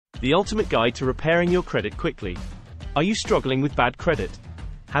the ultimate guide to repairing your credit quickly. Are you struggling with bad credit?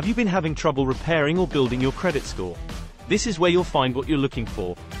 Have you been having trouble repairing or building your credit score? This is where you'll find what you're looking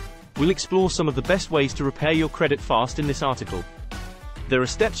for. We'll explore some of the best ways to repair your credit fast in this article. There are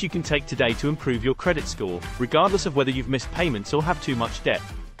steps you can take today to improve your credit score, regardless of whether you've missed payments or have too much debt.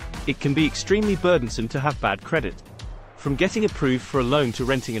 It can be extremely burdensome to have bad credit. From getting approved for a loan to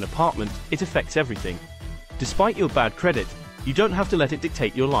renting an apartment, it affects everything. Despite your bad credit, you don't have to let it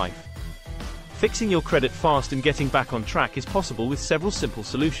dictate your life. Fixing your credit fast and getting back on track is possible with several simple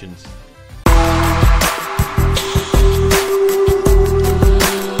solutions.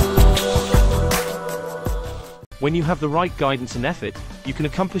 When you have the right guidance and effort, you can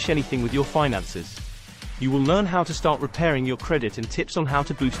accomplish anything with your finances. You will learn how to start repairing your credit and tips on how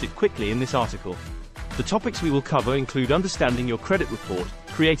to boost it quickly in this article. The topics we will cover include understanding your credit report,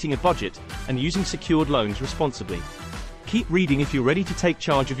 creating a budget, and using secured loans responsibly. Keep reading if you're ready to take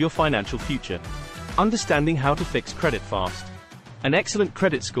charge of your financial future. Understanding how to fix credit fast. An excellent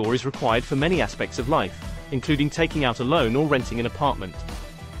credit score is required for many aspects of life, including taking out a loan or renting an apartment.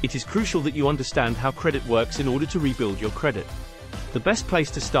 It is crucial that you understand how credit works in order to rebuild your credit. The best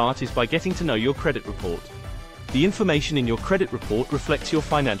place to start is by getting to know your credit report. The information in your credit report reflects your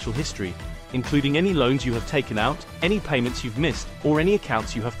financial history, including any loans you have taken out, any payments you've missed, or any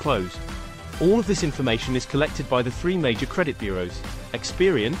accounts you have closed. All of this information is collected by the three major credit bureaus,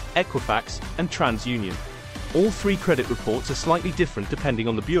 Experian, Equifax, and TransUnion. All three credit reports are slightly different depending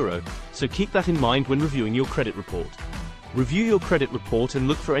on the bureau, so keep that in mind when reviewing your credit report. Review your credit report and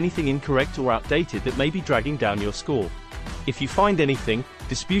look for anything incorrect or outdated that may be dragging down your score. If you find anything,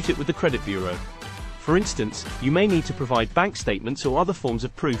 dispute it with the credit bureau. For instance, you may need to provide bank statements or other forms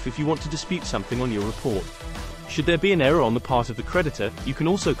of proof if you want to dispute something on your report. Should there be an error on the part of the creditor, you can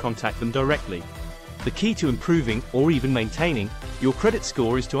also contact them directly. The key to improving, or even maintaining, your credit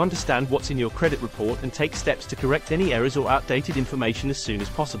score is to understand what's in your credit report and take steps to correct any errors or outdated information as soon as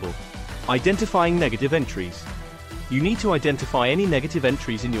possible. Identifying negative entries. You need to identify any negative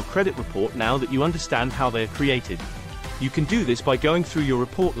entries in your credit report now that you understand how they are created. You can do this by going through your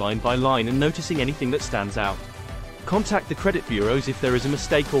report line by line and noticing anything that stands out. Contact the credit bureaus if there is a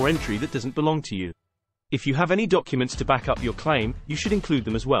mistake or entry that doesn't belong to you. If you have any documents to back up your claim, you should include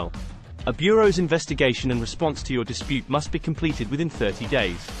them as well. A bureau's investigation and response to your dispute must be completed within 30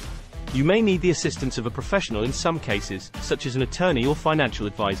 days. You may need the assistance of a professional in some cases, such as an attorney or financial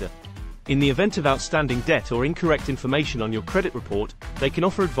advisor. In the event of outstanding debt or incorrect information on your credit report, they can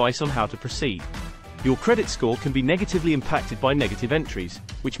offer advice on how to proceed. Your credit score can be negatively impacted by negative entries,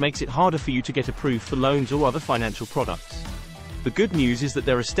 which makes it harder for you to get approved for loans or other financial products. The good news is that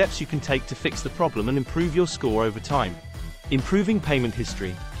there are steps you can take to fix the problem and improve your score over time. Improving payment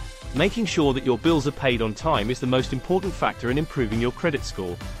history. Making sure that your bills are paid on time is the most important factor in improving your credit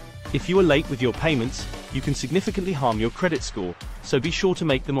score. If you are late with your payments, you can significantly harm your credit score, so be sure to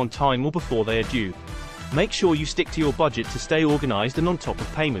make them on time or before they are due. Make sure you stick to your budget to stay organized and on top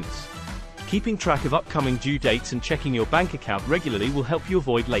of payments. Keeping track of upcoming due dates and checking your bank account regularly will help you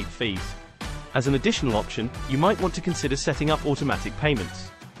avoid late fees. As an additional option, you might want to consider setting up automatic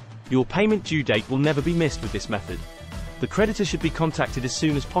payments. Your payment due date will never be missed with this method. The creditor should be contacted as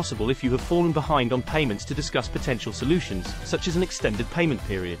soon as possible if you have fallen behind on payments to discuss potential solutions, such as an extended payment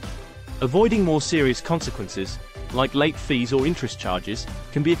period. Avoiding more serious consequences, like late fees or interest charges,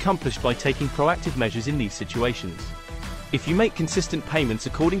 can be accomplished by taking proactive measures in these situations. If you make consistent payments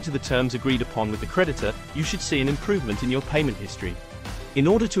according to the terms agreed upon with the creditor, you should see an improvement in your payment history. In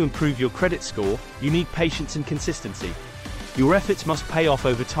order to improve your credit score, you need patience and consistency. Your efforts must pay off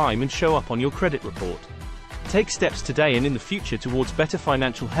over time and show up on your credit report. Take steps today and in the future towards better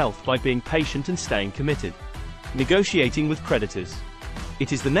financial health by being patient and staying committed. Negotiating with creditors.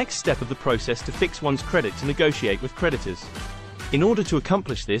 It is the next step of the process to fix one's credit to negotiate with creditors. In order to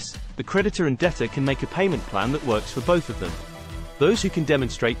accomplish this, the creditor and debtor can make a payment plan that works for both of them. Those who can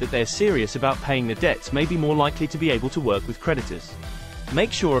demonstrate that they are serious about paying their debts may be more likely to be able to work with creditors.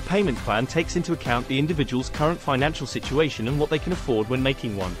 Make sure a payment plan takes into account the individual's current financial situation and what they can afford when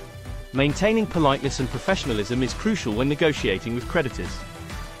making one. Maintaining politeness and professionalism is crucial when negotiating with creditors.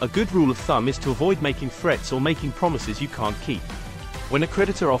 A good rule of thumb is to avoid making threats or making promises you can't keep. When a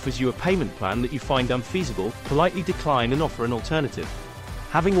creditor offers you a payment plan that you find unfeasible, politely decline and offer an alternative.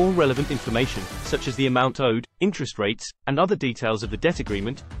 Having all relevant information, such as the amount owed, interest rates, and other details of the debt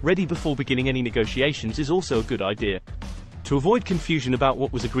agreement, ready before beginning any negotiations is also a good idea. To avoid confusion about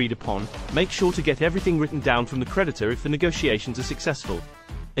what was agreed upon, make sure to get everything written down from the creditor if the negotiations are successful.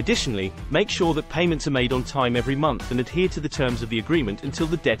 Additionally, make sure that payments are made on time every month and adhere to the terms of the agreement until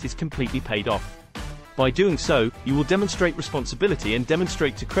the debt is completely paid off. By doing so, you will demonstrate responsibility and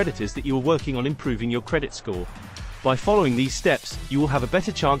demonstrate to creditors that you are working on improving your credit score. By following these steps, you will have a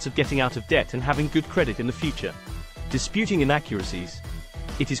better chance of getting out of debt and having good credit in the future. Disputing inaccuracies.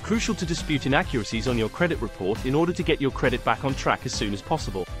 It is crucial to dispute inaccuracies on your credit report in order to get your credit back on track as soon as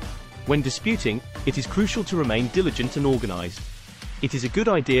possible. When disputing, it is crucial to remain diligent and organized. It is a good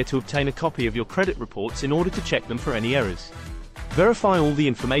idea to obtain a copy of your credit reports in order to check them for any errors. Verify all the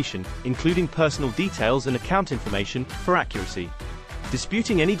information, including personal details and account information, for accuracy.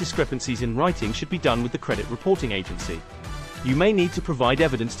 Disputing any discrepancies in writing should be done with the credit reporting agency. You may need to provide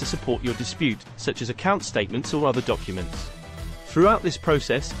evidence to support your dispute, such as account statements or other documents. Throughout this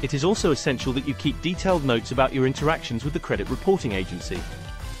process, it is also essential that you keep detailed notes about your interactions with the credit reporting agency.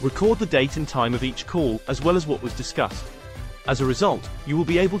 Record the date and time of each call, as well as what was discussed. As a result, you will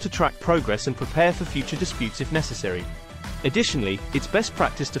be able to track progress and prepare for future disputes if necessary. Additionally, it's best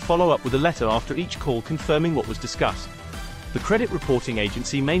practice to follow up with a letter after each call confirming what was discussed. The credit reporting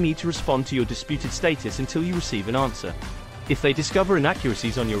agency may need to respond to your disputed status until you receive an answer. If they discover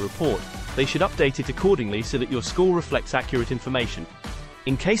inaccuracies on your report, they should update it accordingly so that your score reflects accurate information.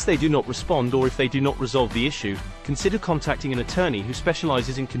 In case they do not respond or if they do not resolve the issue, consider contacting an attorney who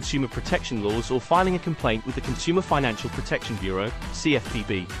specializes in consumer protection laws or filing a complaint with the Consumer Financial Protection Bureau,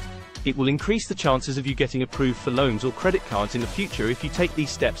 CFPB. It will increase the chances of you getting approved for loans or credit cards in the future if you take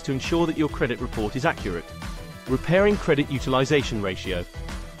these steps to ensure that your credit report is accurate. Repairing credit utilization ratio.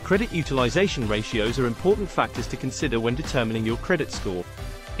 Credit utilization ratios are important factors to consider when determining your credit score.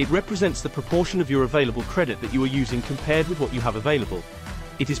 It represents the proportion of your available credit that you are using compared with what you have available.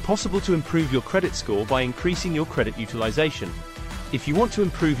 It is possible to improve your credit score by increasing your credit utilization. If you want to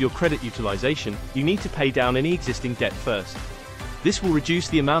improve your credit utilization, you need to pay down any existing debt first. This will reduce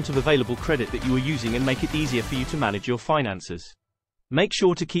the amount of available credit that you are using and make it easier for you to manage your finances. Make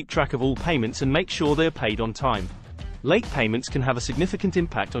sure to keep track of all payments and make sure they are paid on time. Late payments can have a significant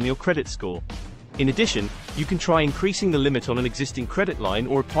impact on your credit score. In addition, you can try increasing the limit on an existing credit line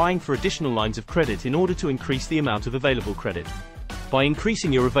or applying for additional lines of credit in order to increase the amount of available credit. By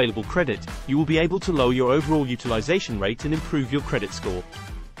increasing your available credit, you will be able to lower your overall utilization rate and improve your credit score.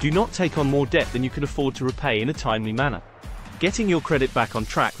 Do not take on more debt than you can afford to repay in a timely manner. Getting your credit back on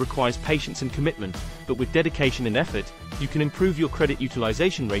track requires patience and commitment, but with dedication and effort, you can improve your credit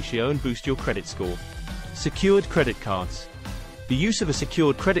utilization ratio and boost your credit score. Secured credit cards. The use of a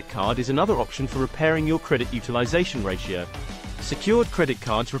secured credit card is another option for repairing your credit utilization ratio. Secured credit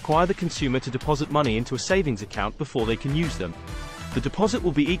cards require the consumer to deposit money into a savings account before they can use them. The deposit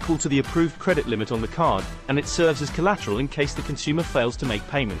will be equal to the approved credit limit on the card, and it serves as collateral in case the consumer fails to make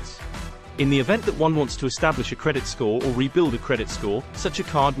payments. In the event that one wants to establish a credit score or rebuild a credit score, such a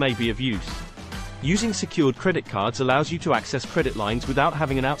card may be of use. Using secured credit cards allows you to access credit lines without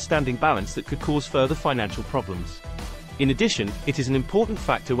having an outstanding balance that could cause further financial problems. In addition, it is an important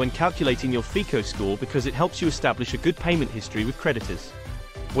factor when calculating your FICO score because it helps you establish a good payment history with creditors.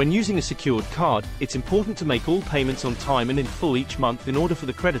 When using a secured card, it's important to make all payments on time and in full each month in order for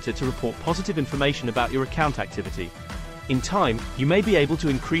the creditor to report positive information about your account activity. In time, you may be able to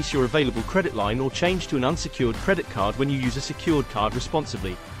increase your available credit line or change to an unsecured credit card when you use a secured card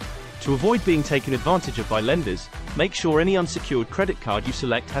responsibly. To avoid being taken advantage of by lenders, make sure any unsecured credit card you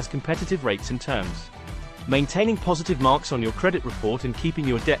select has competitive rates and terms. Maintaining positive marks on your credit report and keeping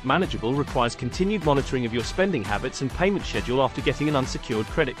your debt manageable requires continued monitoring of your spending habits and payment schedule after getting an unsecured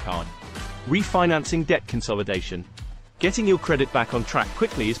credit card. Refinancing debt consolidation. Getting your credit back on track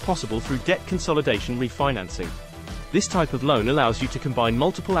quickly is possible through debt consolidation refinancing. This type of loan allows you to combine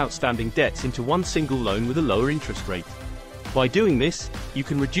multiple outstanding debts into one single loan with a lower interest rate. By doing this, you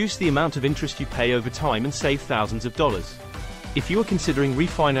can reduce the amount of interest you pay over time and save thousands of dollars. If you are considering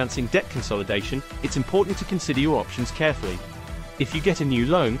refinancing debt consolidation, it's important to consider your options carefully. If you get a new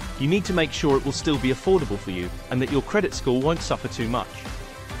loan, you need to make sure it will still be affordable for you, and that your credit score won't suffer too much.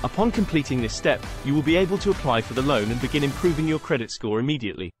 Upon completing this step, you will be able to apply for the loan and begin improving your credit score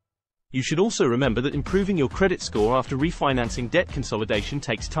immediately. You should also remember that improving your credit score after refinancing debt consolidation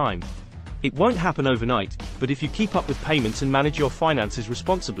takes time. It won't happen overnight, but if you keep up with payments and manage your finances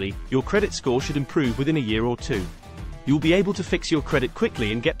responsibly, your credit score should improve within a year or two. You'll be able to fix your credit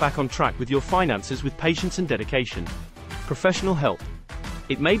quickly and get back on track with your finances with patience and dedication. Professional help.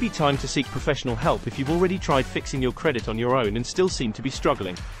 It may be time to seek professional help if you've already tried fixing your credit on your own and still seem to be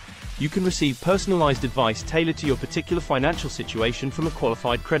struggling. You can receive personalized advice tailored to your particular financial situation from a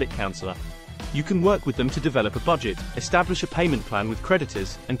qualified credit counselor. You can work with them to develop a budget, establish a payment plan with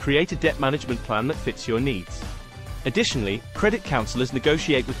creditors, and create a debt management plan that fits your needs. Additionally, credit counselors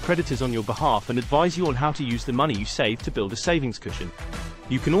negotiate with creditors on your behalf and advise you on how to use the money you save to build a savings cushion.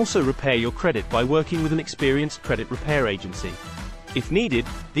 You can also repair your credit by working with an experienced credit repair agency. If needed,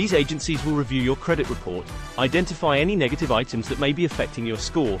 these agencies will review your credit report, identify any negative items that may be affecting your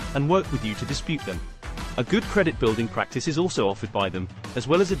score, and work with you to dispute them. A good credit building practice is also offered by them, as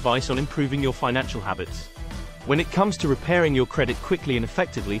well as advice on improving your financial habits. When it comes to repairing your credit quickly and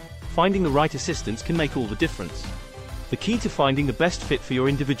effectively, finding the right assistance can make all the difference. The key to finding the best fit for your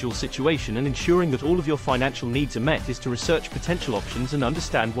individual situation and ensuring that all of your financial needs are met is to research potential options and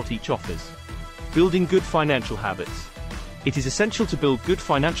understand what each offers. Building good financial habits. It is essential to build good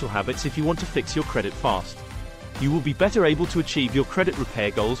financial habits if you want to fix your credit fast. You will be better able to achieve your credit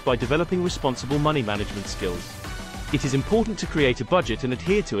repair goals by developing responsible money management skills. It is important to create a budget and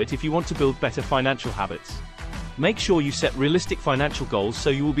adhere to it if you want to build better financial habits. Make sure you set realistic financial goals so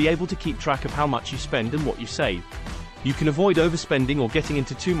you will be able to keep track of how much you spend and what you save. You can avoid overspending or getting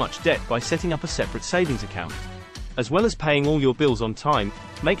into too much debt by setting up a separate savings account. As well as paying all your bills on time,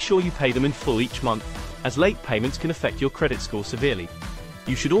 make sure you pay them in full each month, as late payments can affect your credit score severely.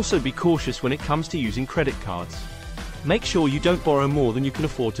 You should also be cautious when it comes to using credit cards. Make sure you don't borrow more than you can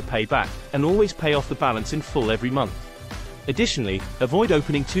afford to pay back, and always pay off the balance in full every month. Additionally, avoid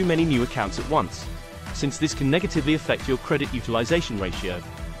opening too many new accounts at once, since this can negatively affect your credit utilization ratio.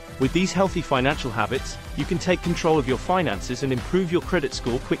 With these healthy financial habits, you can take control of your finances and improve your credit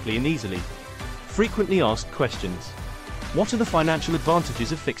score quickly and easily. Frequently asked questions. What are the financial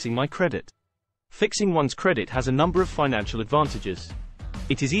advantages of fixing my credit? Fixing one's credit has a number of financial advantages.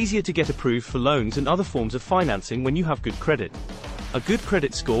 It is easier to get approved for loans and other forms of financing when you have good credit. A good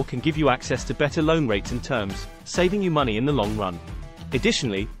credit score can give you access to better loan rates and terms, saving you money in the long run.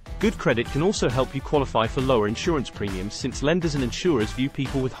 Additionally, good credit can also help you qualify for lower insurance premiums since lenders and insurers view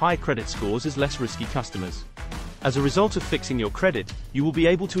people with higher credit scores as less risky customers. As a result of fixing your credit, you will be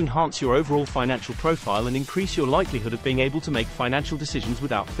able to enhance your overall financial profile and increase your likelihood of being able to make financial decisions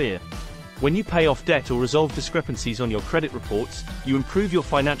without fear. When you pay off debt or resolve discrepancies on your credit reports, you improve your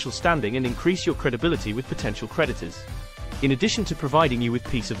financial standing and increase your credibility with potential creditors. In addition to providing you with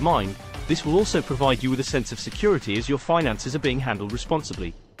peace of mind, this will also provide you with a sense of security as your finances are being handled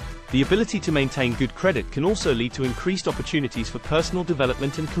responsibly. The ability to maintain good credit can also lead to increased opportunities for personal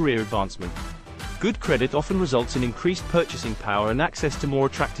development and career advancement. Good credit often results in increased purchasing power and access to more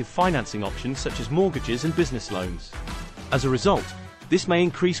attractive financing options such as mortgages and business loans. As a result, this may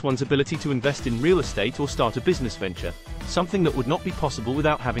increase one's ability to invest in real estate or start a business venture, something that would not be possible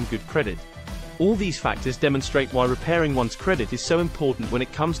without having good credit. All these factors demonstrate why repairing one's credit is so important when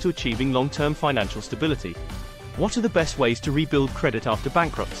it comes to achieving long-term financial stability. What are the best ways to rebuild credit after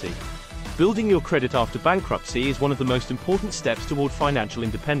bankruptcy? Building your credit after bankruptcy is one of the most important steps toward financial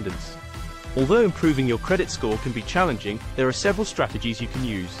independence. Although improving your credit score can be challenging, there are several strategies you can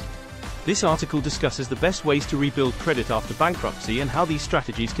use. This article discusses the best ways to rebuild credit after bankruptcy and how these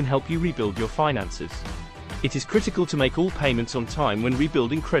strategies can help you rebuild your finances. It is critical to make all payments on time when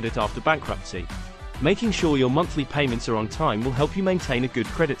rebuilding credit after bankruptcy. Making sure your monthly payments are on time will help you maintain a good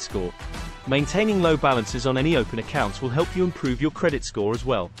credit score. Maintaining low balances on any open accounts will help you improve your credit score as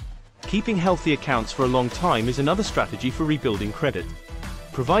well. Keeping healthy accounts for a long time is another strategy for rebuilding credit.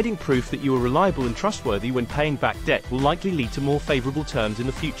 Providing proof that you are reliable and trustworthy when paying back debt will likely lead to more favorable terms in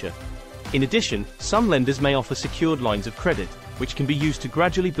the future. In addition, some lenders may offer secured lines of credit, which can be used to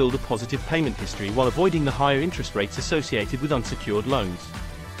gradually build a positive payment history while avoiding the higher interest rates associated with unsecured loans.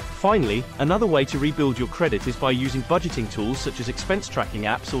 Finally, another way to rebuild your credit is by using budgeting tools such as expense tracking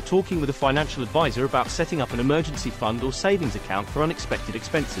apps or talking with a financial advisor about setting up an emergency fund or savings account for unexpected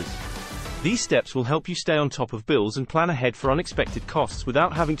expenses. These steps will help you stay on top of bills and plan ahead for unexpected costs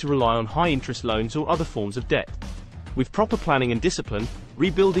without having to rely on high-interest loans or other forms of debt. With proper planning and discipline,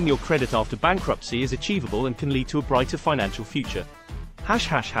 rebuilding your credit after bankruptcy is achievable and can lead to a brighter financial future.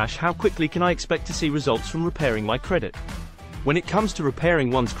 How quickly can I expect to see results from repairing my credit? When it comes to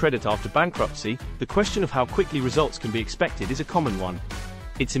repairing one's credit after bankruptcy, the question of how quickly results can be expected is a common one.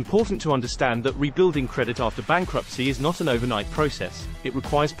 It's important to understand that rebuilding credit after bankruptcy is not an overnight process. It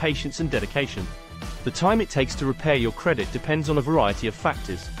requires patience and dedication. The time it takes to repair your credit depends on a variety of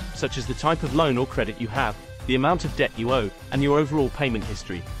factors, such as the type of loan or credit you have, the amount of debt you owe, and your overall payment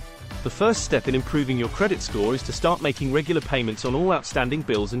history. The first step in improving your credit score is to start making regular payments on all outstanding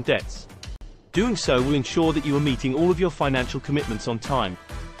bills and debts. Doing so will ensure that you are meeting all of your financial commitments on time.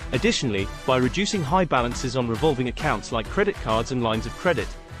 Additionally, by reducing high balances on revolving accounts like credit cards and lines of credit,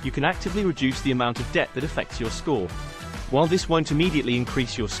 you can actively reduce the amount of debt that affects your score. While this won't immediately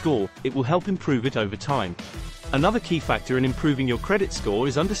increase your score, it will help improve it over time. Another key factor in improving your credit score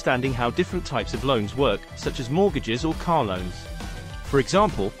is understanding how different types of loans work, such as mortgages or car loans. For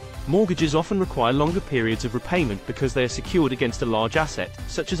example, Mortgages often require longer periods of repayment because they are secured against a large asset,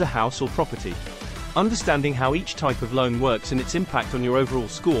 such as a house or property. Understanding how each type of loan works and its impact on your overall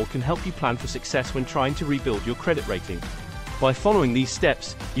score can help you plan for success when trying to rebuild your credit rating. By following these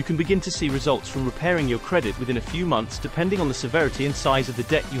steps, you can begin to see results from repairing your credit within a few months, depending on the severity and size of the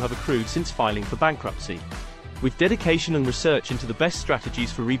debt you have accrued since filing for bankruptcy. With dedication and research into the best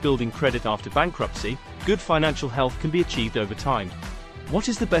strategies for rebuilding credit after bankruptcy, good financial health can be achieved over time. What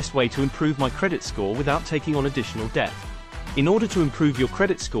is the best way to improve my credit score without taking on additional debt? In order to improve your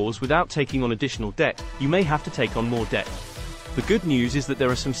credit scores without taking on additional debt, you may have to take on more debt. The good news is that there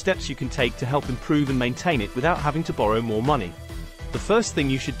are some steps you can take to help improve and maintain it without having to borrow more money. The first thing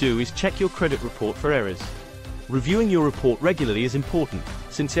you should do is check your credit report for errors. Reviewing your report regularly is important,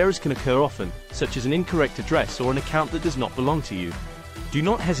 since errors can occur often, such as an incorrect address or an account that does not belong to you. Do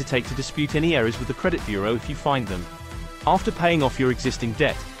not hesitate to dispute any errors with the credit bureau if you find them. After paying off your existing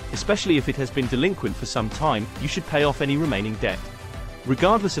debt, especially if it has been delinquent for some time, you should pay off any remaining debt.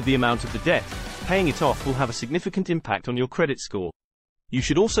 Regardless of the amount of the debt, paying it off will have a significant impact on your credit score. You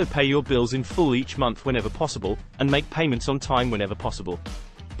should also pay your bills in full each month whenever possible, and make payments on time whenever possible.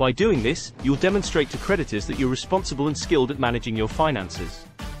 By doing this, you'll demonstrate to creditors that you're responsible and skilled at managing your finances.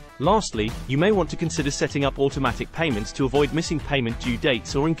 Lastly, you may want to consider setting up automatic payments to avoid missing payment due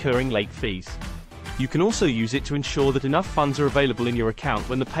dates or incurring late fees. You can also use it to ensure that enough funds are available in your account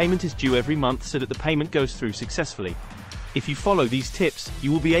when the payment is due every month so that the payment goes through successfully. If you follow these tips,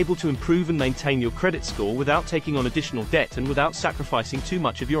 you will be able to improve and maintain your credit score without taking on additional debt and without sacrificing too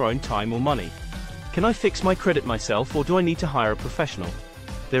much of your own time or money. Can I fix my credit myself, or do I need to hire a professional?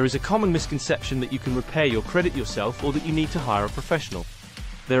 There is a common misconception that you can repair your credit yourself or that you need to hire a professional.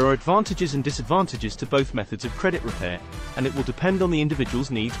 There are advantages and disadvantages to both methods of credit repair, and it will depend on the individual's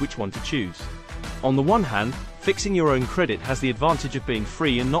needs which one to choose. On the one hand, fixing your own credit has the advantage of being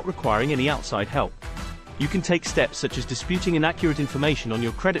free and not requiring any outside help. You can take steps such as disputing inaccurate information on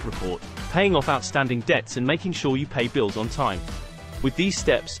your credit report, paying off outstanding debts, and making sure you pay bills on time. With these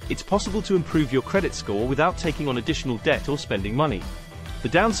steps, it's possible to improve your credit score without taking on additional debt or spending money. The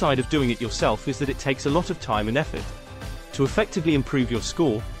downside of doing it yourself is that it takes a lot of time and effort. To effectively improve your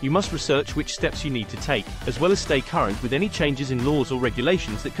score, you must research which steps you need to take, as well as stay current with any changes in laws or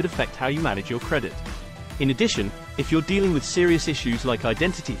regulations that could affect how you manage your credit. In addition, if you're dealing with serious issues like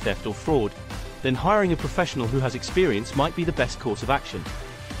identity theft or fraud, then hiring a professional who has experience might be the best course of action.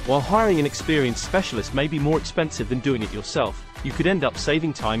 While hiring an experienced specialist may be more expensive than doing it yourself, you could end up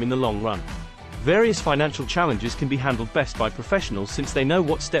saving time in the long run. Various financial challenges can be handled best by professionals since they know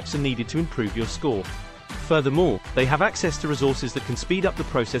what steps are needed to improve your score. Furthermore, they have access to resources that can speed up the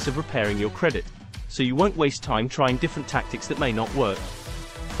process of repairing your credit, so you won't waste time trying different tactics that may not work.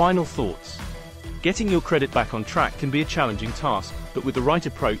 Final thoughts. Getting your credit back on track can be a challenging task, but with the right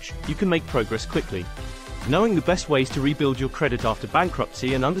approach, you can make progress quickly. Knowing the best ways to rebuild your credit after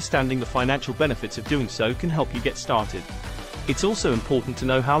bankruptcy and understanding the financial benefits of doing so can help you get started. It's also important to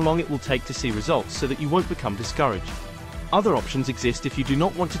know how long it will take to see results so that you won't become discouraged. Other options exist if you do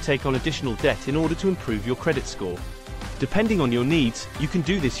not want to take on additional debt in order to improve your credit score. Depending on your needs, you can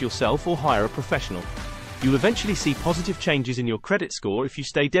do this yourself or hire a professional. You'll eventually see positive changes in your credit score if you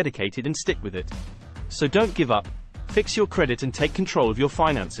stay dedicated and stick with it. So don't give up, fix your credit and take control of your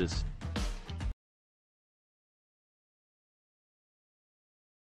finances.